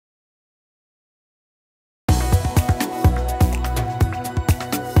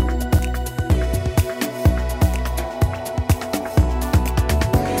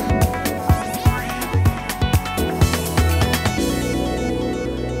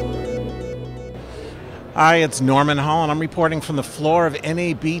Hi, it's Norman Hollyn. I'm reporting from the floor of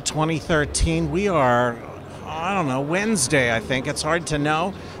NAB 2013. We are, I don't know, Wednesday, I think. It's hard to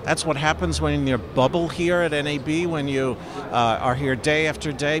know. That's what happens when you're bubble here at NAB, when you are here day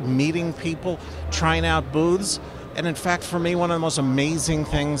after day, meeting people, trying out booths. And in fact, for me, one of the most amazing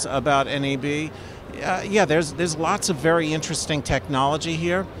things about NAB, there's lots of very interesting technology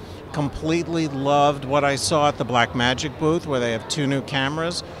here. Completely loved what I saw at the Blackmagic booth, where they have 2 new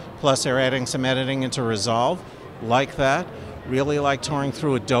cameras. Plus, they're adding some editing into Resolve, like that. Really like touring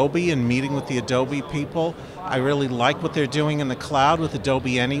through Adobe and meeting with the Adobe people. I really like what they're doing in the cloud with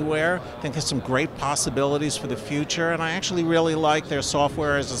Adobe Anywhere. I think there's some great possibilities for the future, and I actually really like their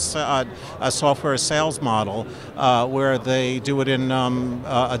software as a software sales model, where they do it in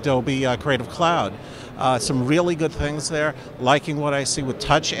Adobe Creative Cloud. Some really good things there. Liking what I see with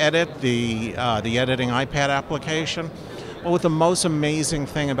Touch Edit, the editing iPad application. Well, what the most amazing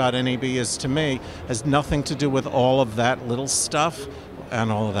thing about NAB is, to me, has nothing to do with all of that little stuff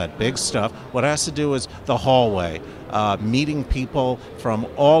and all of that big stuff. What it has to do is the hallway, meeting people from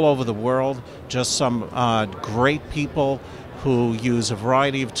all over the world, just some great people who use a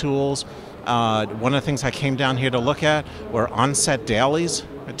variety of tools. One of the things I came down here to look at were on-set dailies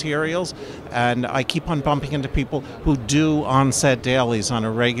materials, and I keep on bumping into people who do on-set dailies on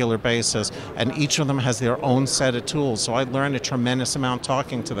a regular basis, and each of them has their own set of tools, so I learned a tremendous amount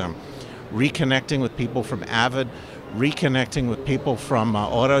talking to them. Reconnecting with people from Avid, reconnecting with people from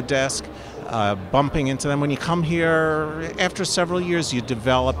Autodesk, bumping into them. When you come here, after several years, you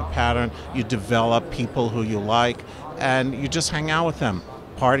develop a pattern, you develop people who you like, and you just hang out with them.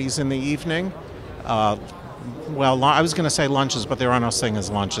 Parties in the evening. Well, I was going to say lunches, but there are no such thing as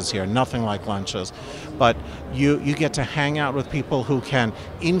lunches here. Nothing like lunches. But you get to hang out with people who can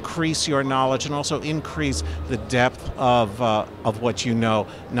increase your knowledge and also increase the depth of what you know,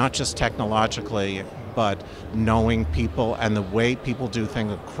 not just technologically, but knowing people and the way people do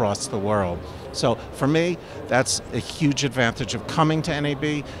things across the world. So for me, that's a huge advantage of coming to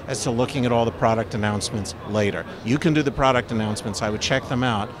NAB as to looking at all the product announcements later. You can do the product announcements. I would check them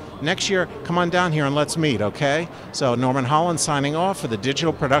out. Next year, come on down here and let's meet, okay? So Norman Hollyn signing off for the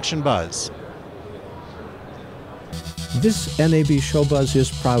Digital Production Buzz. This NAB Show Buzz is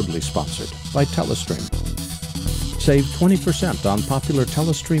proudly sponsored by Telestream. Save 20% on popular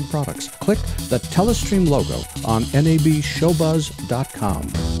Telestream products. Click the Telestream logo on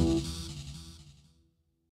nabshowbuzz.com.